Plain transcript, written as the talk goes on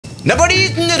Now, but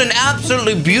isn't it an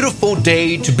absolutely beautiful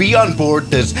day to be on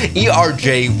board this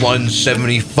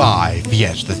ERJ-175?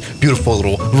 Yes, this beautiful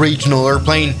little regional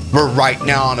airplane. We're right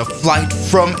now on a flight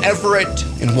from Everett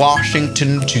in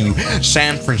Washington to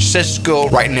San Francisco,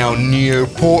 right now near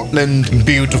Portland.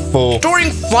 Beautiful.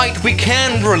 During flight, we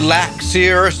can relax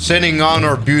here, sitting on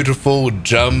our beautiful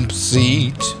jump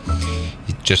seat.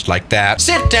 Just like that.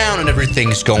 Sit down and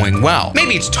everything's going well.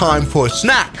 Maybe it's time for a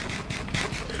snack.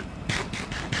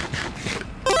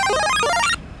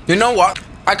 You know what?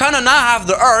 I kind of now have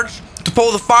the urge to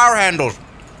pull the fire handles.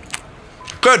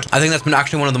 Good. I think that's been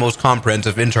actually one of the most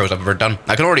comprehensive intros I've ever done.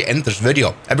 I can already end this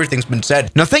video. Everything's been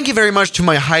said. Now, thank you very much to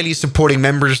my highly supporting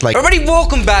members like... Everybody,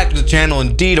 welcome back to the channel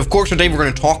indeed. Of course, today we're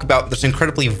going to talk about this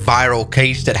incredibly viral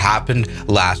case that happened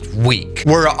last week,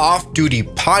 where an off-duty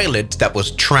pilot that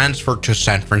was transferred to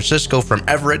San Francisco from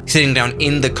Everett, sitting down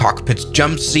in the cockpit's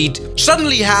jump seat,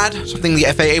 suddenly had something the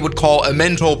FAA would call a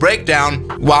mental breakdown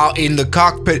while in the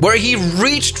cockpit, where he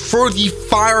reached for the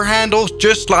fire handles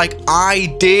just like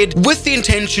I did, with the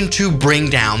intention to bring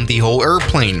down the whole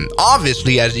airplane.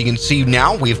 Obviously, as you can see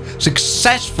now, we've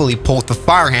successfully pulled the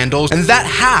fire handles, and that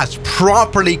has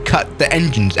properly cut the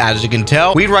engines. As you can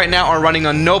tell, we right now are running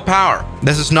on no power.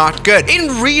 This is not good.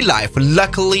 In real life,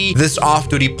 luckily, this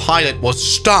off-duty pilot was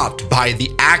stopped by the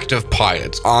active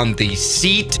pilots on the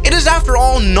seat. It is, after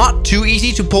all, not too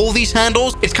easy to pull these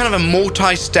handles. It's kind of a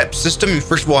multi-step system. You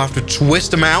first of all have to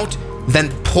twist them out,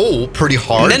 then pull pretty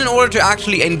hard. And then in order to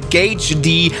actually engage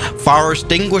the fire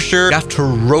extinguisher, you have to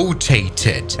rotate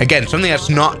it. Again, something that's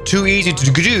not too easy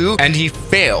to do, and he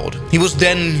failed. He was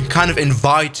then kind of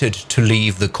invited to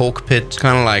leave the cockpit,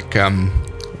 kind of like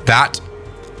that,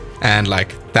 and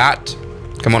like that.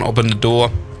 Come on, open the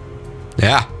door.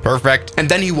 Yeah, perfect. And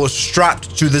then he was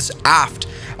strapped to this aft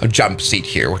jump seat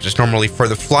here, which is normally for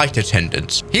the flight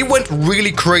attendants. He went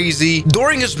really crazy.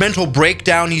 During his mental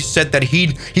breakdown, he said that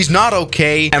he's not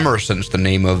okay. Emerson's the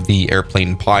name of the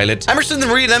airplane pilot. Emerson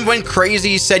really then went crazy.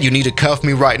 He said, "You need to cuff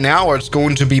me right now or it's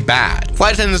going to be bad."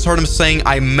 Flight attendants heard him saying,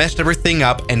 "I messed everything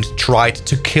up and tried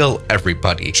to kill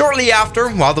everybody." Shortly after,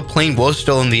 while the plane was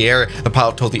still in the air, the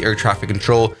pilot told the air traffic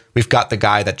control, "We've got the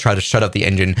guy that tried to shut up the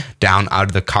engine down out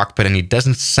of the cockpit, and he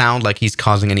doesn't sound like he's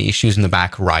causing any issues in the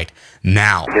back right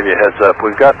now." Give you a heads up.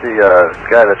 We've got the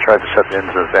guy that tried to shut the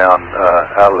engines down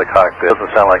out of the cockpit.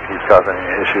 Doesn't sound like he's causing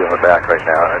any issue in the back right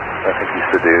now. I think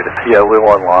he's the dude. Yeah, we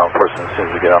want law enforcement as soon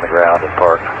as we get on the ground and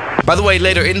park. By the way,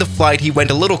 later in the flight, he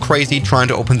went a little crazy trying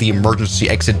to open the emergency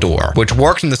exit door, which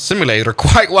works in the simulator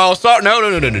quite well. So no.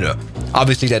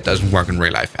 Obviously, that doesn't work in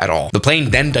real life at all. The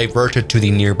plane then diverted to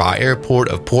the nearby airport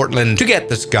of Portland to get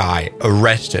this guy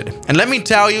arrested. And let me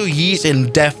tell you, he's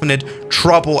in definite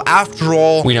trouble. After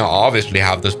all, we now obviously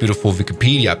have this beautiful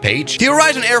Wikipedia page. The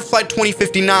Horizon Air Flight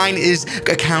 2059 is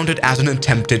accounted as an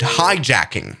attempted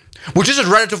hijacking, which is a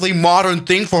relatively modern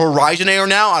thing for Horizon Air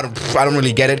now. I don't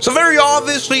really get it. So very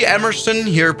obviously, Emerson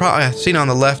here, probably seen on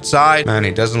the left side. Man,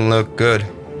 he doesn't look good.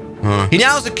 He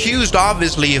now is accused,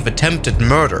 obviously, of attempted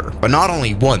murder, but not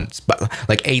only once, but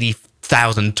like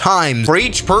 80,000 times for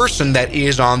each person that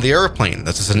is on the airplane.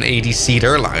 This is an 80-seat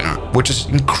airliner, which is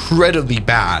incredibly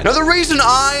bad. Now, the reason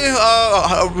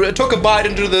I took a bite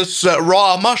into this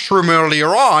raw mushroom earlier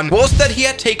on was that he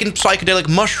had taken psychedelic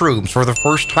mushrooms for the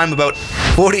first time about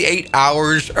 48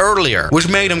 hours earlier, which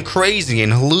made him crazy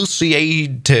and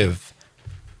hallucinative.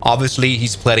 Obviously,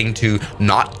 he's pleading to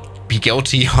not be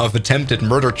guilty of attempted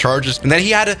murder charges, and then he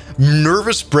had a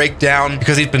nervous breakdown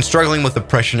because he'd been struggling with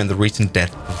depression and the recent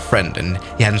death of a friend, and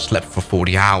he hadn't slept for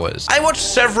 40 hours. I watched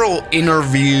several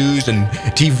interviews and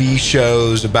TV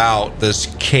shows about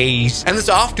this case, and this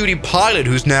off-duty pilot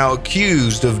who's now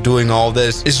accused of doing all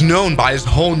this is known by his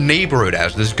whole neighborhood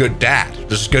as this good dad,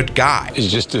 this good guy. It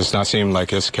just does not seem like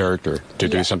his character to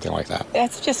do something like that.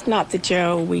 That's just not the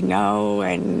Joe we know,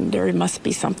 and there must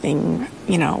be something,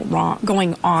 wrong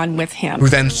going on with him. Who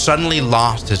then suddenly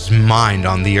lost his mind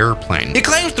on the airplane. He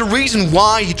claims the reason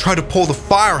why he tried to pull the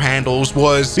fire handles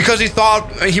was because he thought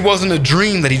he wasn't a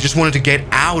dream that he just wanted to get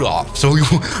out of. So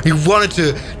he wanted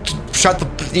to shut the...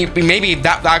 Maybe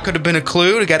that could have been a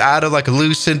clue to get out of like a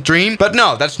lucid dream. But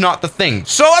no, that's not the thing.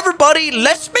 So everybody,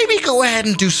 let's maybe go ahead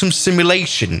and do some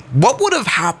simulation. What would have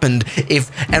happened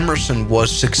if Emerson was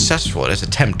successful at his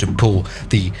attempt to pull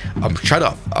the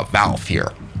shut-off valve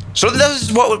here? So this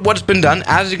is what's been done.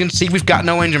 As you can see, we've got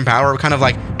no engine power. We're kind of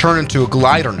like turned into a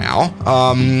glider now.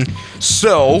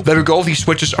 So there we go. These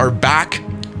switches are back.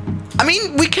 I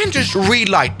mean, we can just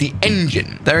relight the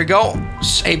engine. There we go.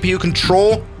 APU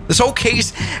control. This whole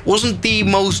case wasn't the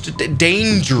most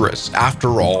dangerous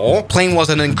after all. Plane was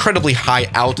at an incredibly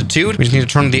high altitude. We just need to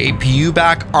turn the APU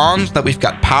back on so that we've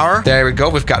got power. There we go.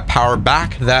 We've got power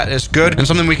back. That is good. And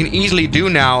something we can easily do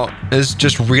now is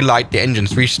just relight the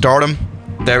engines, restart them.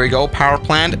 There we go, power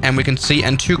plant, and we can see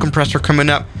N2 compressor coming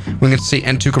up. We can see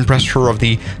N2 compressor of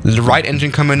the right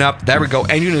engine coming up. There we go,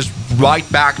 engine is right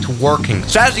back to working.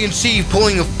 So as you can see,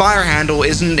 pulling a fire handle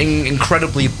isn't an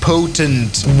incredibly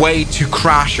potent way to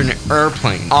crash an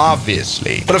airplane,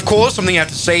 obviously. But of course, something you have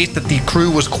to say is that the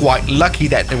crew was quite lucky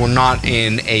that they were not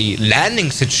in a landing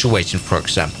situation, for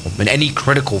example. In any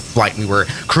critical flight, we were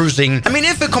cruising. I mean,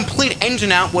 if a complete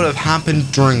engine out would have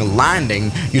happened during a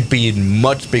landing, you'd be in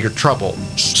much bigger trouble.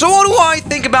 So what do I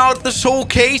think about this whole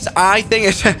case? I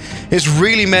think it's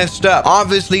really messed up.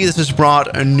 Obviously, this has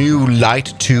brought a new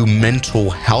light to mental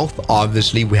health.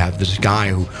 Obviously, we have this guy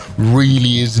who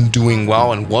really isn't doing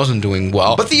well and wasn't doing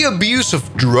well. But the abuse of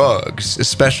drugs,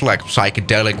 especially like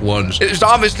psychedelic ones, is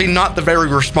obviously not the very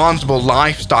responsible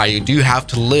lifestyle you do have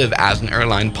to live as an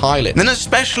airline pilot. And then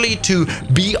especially to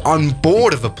be on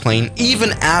board of a plane,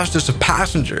 even as just a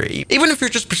passenger, even if you're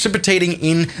just precipitating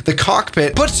in the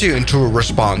cockpit, puts you into a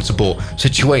responsible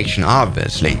situation,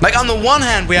 obviously. Like, on the one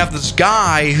hand, we have this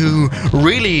guy who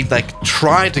really like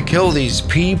tried to kill these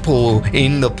people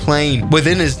in the plane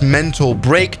within his mental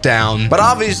breakdown, but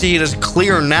obviously it is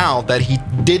clear now that he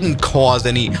didn't cause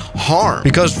any harm,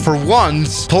 because for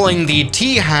once, pulling the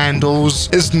T handles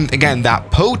isn't again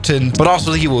that potent, but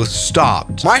also he was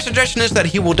stopped. My suggestion is that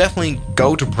he will definitely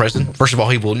go to prison. First of all,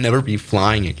 he will never be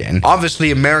flying again. Obviously,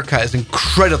 America is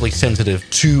incredibly sensitive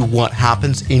to what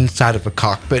happens inside of a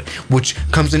cockpit, which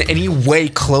comes in any way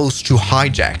close to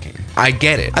hijacking. I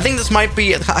get it. I think this might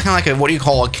be kind of like a, what do you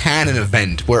call, a canon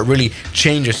event where it really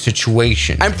changes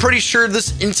situation. I'm pretty sure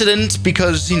this incident,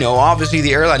 because, you know, obviously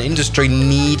the airline industry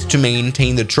needs to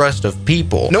maintain the trust of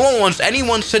people. No one wants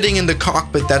anyone sitting in the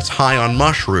cockpit that's high on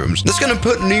mushrooms. This is going to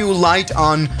put new light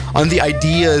on the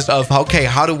ideas of, okay,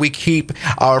 how do we keep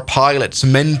our pilots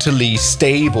mentally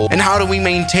stable? And how do we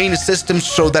maintain a system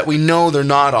so that we know they're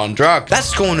not on drugs?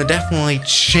 That's going to definitely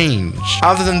change.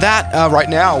 Other than that, right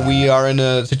now we are in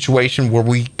a situation where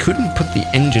we couldn't put the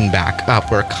engine back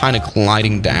up. We're kind of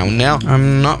gliding down now.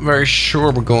 I'm not very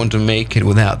sure we're going to make it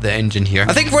without the engine here.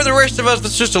 I think for the rest of us,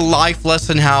 it's just a life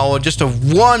lesson how just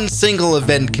one single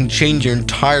event can change your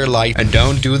entire life. And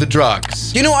don't do the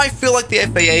drugs. You know, I feel like the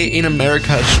FAA in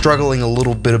America is struggling a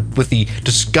little bit with the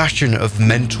discussion of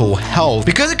mental health,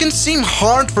 because it can seem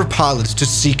hard for pilots to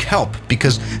seek help,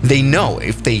 because they know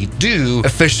if they do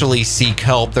officially seek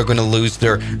help, they're going to lose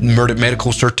their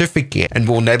medical certificate and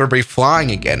will never be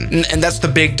flying again. And that's the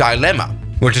big dilemma,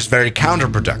 which is very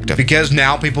counterproductive, because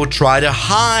now people try to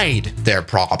hide their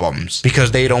problems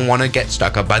because they don't want to get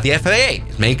stuck up by the FAA.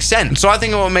 It makes sense. So I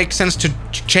think it will make sense to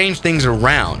change things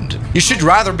around. You should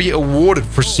rather be awarded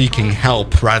for seeking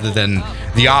help rather than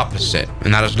the opposite,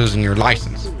 and that is losing your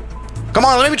license. Come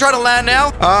on, let me try to land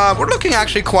now. We're looking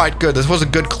actually quite good. This was a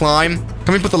good climb.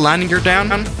 Can we put the landing gear down?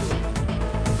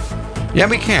 Yeah,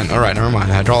 we can. All right, never mind.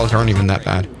 The hydraulics aren't even that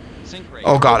bad.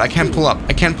 Oh God, I can't pull up.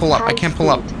 I can't pull up. I can't pull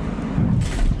up.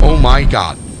 Oh my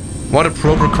God. What a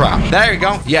proper crash. There you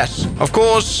go. Yes, of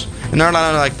course, an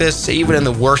airliner like this, even in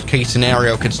the worst case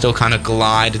scenario, could still kind of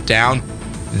glide down.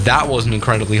 That was an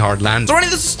incredibly hard land. So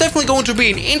this is definitely going to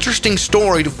be an interesting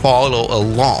story to follow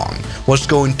along. What's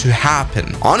going to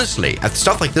happen? Honestly,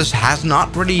 stuff like this has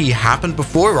not really happened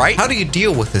before, right? How do you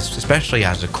deal with this, especially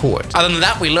as a court? Other than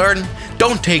that, we learn,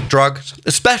 don't take drugs,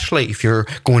 especially if you're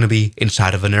going to be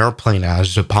inside of an airplane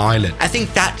as a pilot. I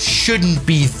think that shouldn't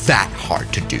be that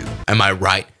hard to do. Am I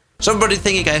right? So everybody,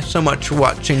 thank you guys so much for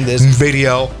watching this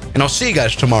video, and I'll see you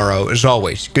guys tomorrow. As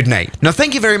always, good night. Now,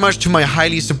 thank you very much to my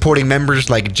highly supporting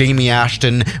members like Jamie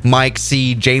Ashton, Mike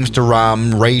C, James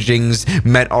Duram, Ragings,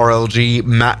 Met RLG,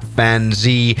 Matt Van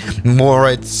Z,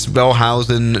 Moritz,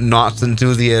 Bellhausen, Knots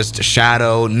Enthusiast,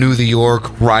 Shadow, New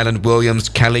York, Ryland Williams,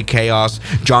 Kelly Chaos,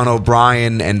 John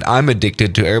O'Brien, and I'm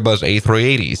addicted to Airbus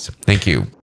A380s. Thank you.